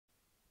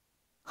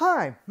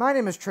Hi, my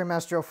name is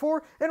TrainMaster04,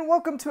 and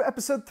welcome to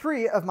episode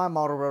 3 of my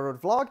Model Railroad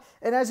vlog.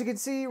 And as you can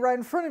see right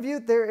in front of you,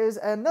 there is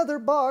another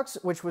box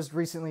which was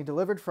recently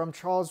delivered from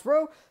Charles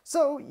Rowe,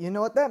 so you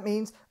know what that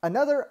means,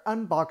 another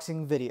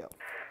unboxing video.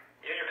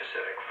 Union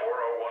Pacific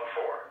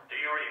 4014, do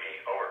you read me?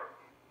 Over.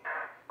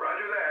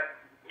 Roger that.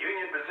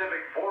 Union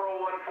Pacific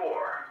 4014,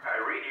 I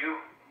read you.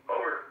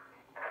 Over.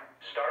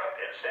 Start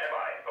up and stand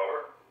by.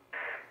 Over.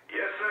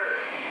 Yes, sir.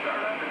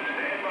 Start up and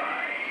stand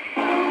by.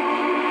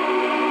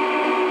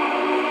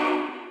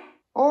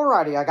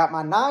 Alrighty, I got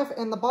my knife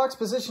and the box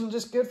positioned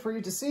just good for you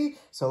to see,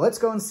 so let's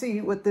go and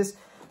see what this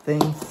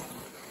thing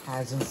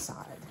has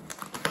inside.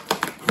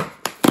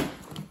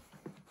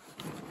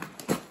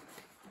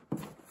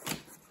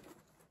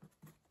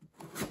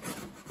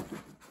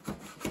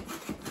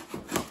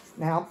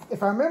 Now,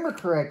 if I remember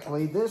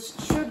correctly, this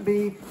should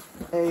be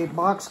a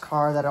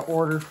boxcar that I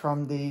ordered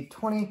from the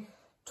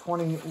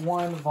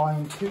 2021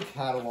 Volume 2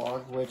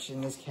 catalog, which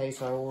in this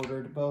case I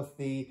ordered both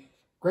the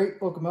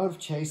Great Locomotive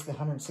Chase, the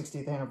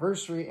 160th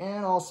anniversary,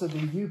 and also the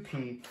UP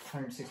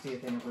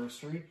 160th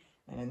anniversary.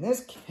 And in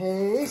this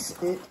case,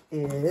 it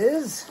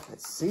is,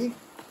 let's see,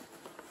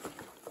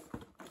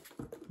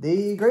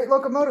 the Great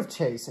Locomotive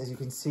Chase, as you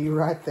can see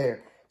right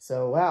there.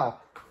 So, wow,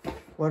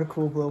 what a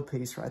cool little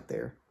piece right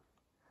there.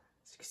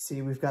 As you can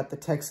see, we've got the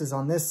Texas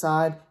on this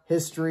side,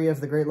 history of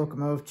the Great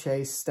Locomotive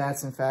Chase,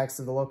 stats and facts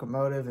of the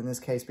locomotive, in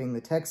this case being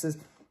the Texas.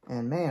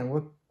 And man,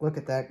 look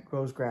at that,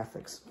 those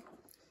graphics.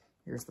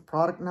 Here's the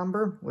product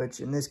number,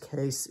 which in this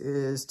case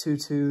is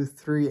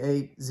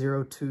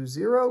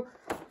 2238020.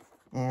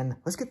 And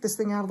let's get this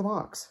thing out of the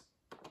box.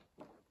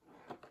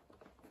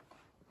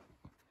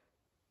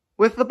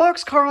 With the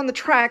boxcar on the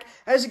track,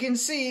 as you can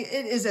see,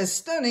 it is as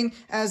stunning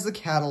as the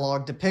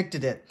catalog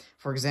depicted it.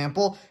 For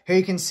example, here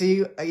you can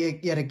see,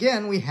 yet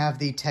again, we have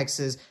the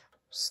Texas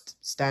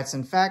stats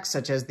and facts,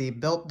 such as the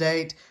built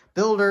date,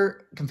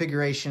 builder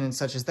configuration, and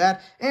such as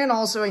that, and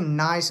also a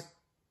nice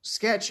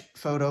sketch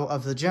photo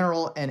of the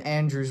General and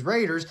Andrews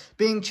Raiders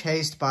being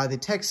chased by the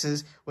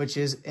Texas, which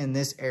is in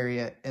this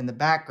area in the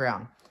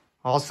background.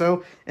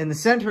 Also, in the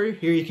center,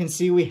 here you can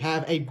see we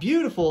have a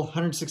beautiful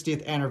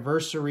 160th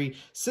anniversary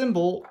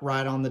symbol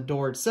right on the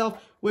door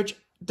itself, which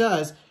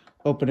does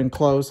open and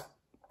close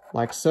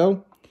like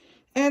so.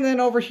 And then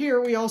over here,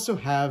 we also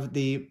have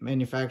the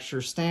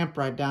manufacturer stamp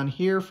right down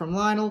here from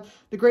Lionel,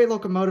 the Great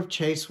Locomotive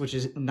Chase, which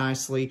is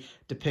nicely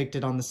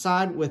depicted on the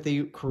side with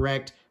the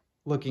correct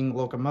looking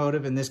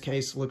locomotive. In this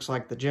case, looks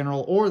like the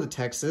General or the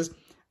Texas.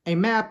 A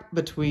map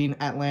between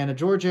Atlanta,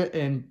 Georgia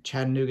and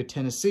Chattanooga,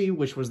 Tennessee,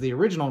 which was the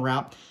original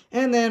route.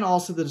 And then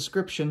also the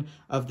description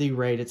of the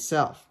raid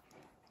itself.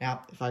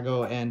 Now, if I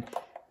go and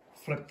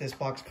flip this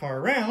boxcar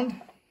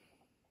around,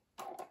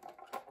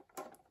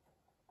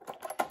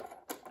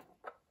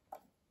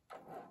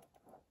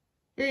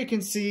 here you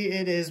can see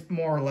it is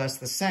more or less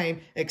the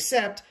same,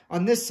 except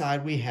on this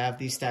side we have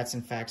the stats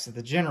and facts of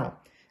the General.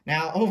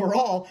 Now,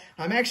 overall,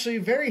 I'm actually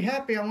very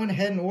happy I went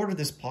ahead and ordered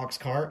this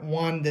boxcar.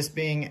 One, this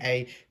being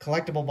a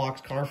collectible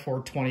boxcar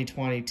for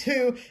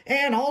 2022,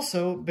 and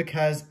also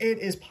because it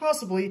is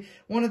possibly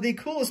one of the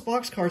coolest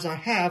boxcars I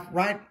have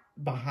right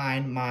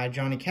behind my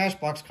Johnny Cash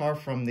boxcar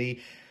from the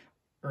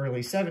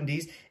early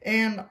 70s.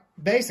 And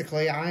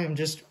basically, I am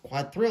just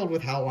quite thrilled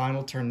with how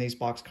Lionel turned these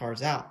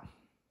boxcars out.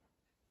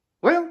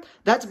 Well,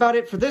 that's about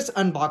it for this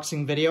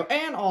unboxing video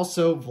and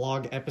also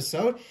vlog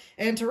episode.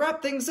 And to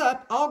wrap things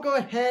up, I'll go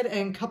ahead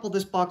and couple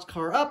this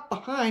boxcar up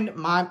behind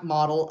my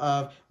model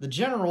of the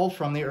General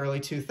from the early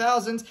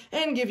 2000s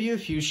and give you a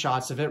few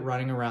shots of it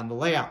running around the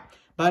layout.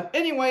 But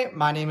anyway,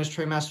 my name is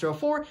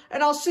TrainMaster04,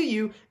 and I'll see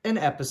you in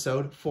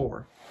episode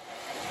 4.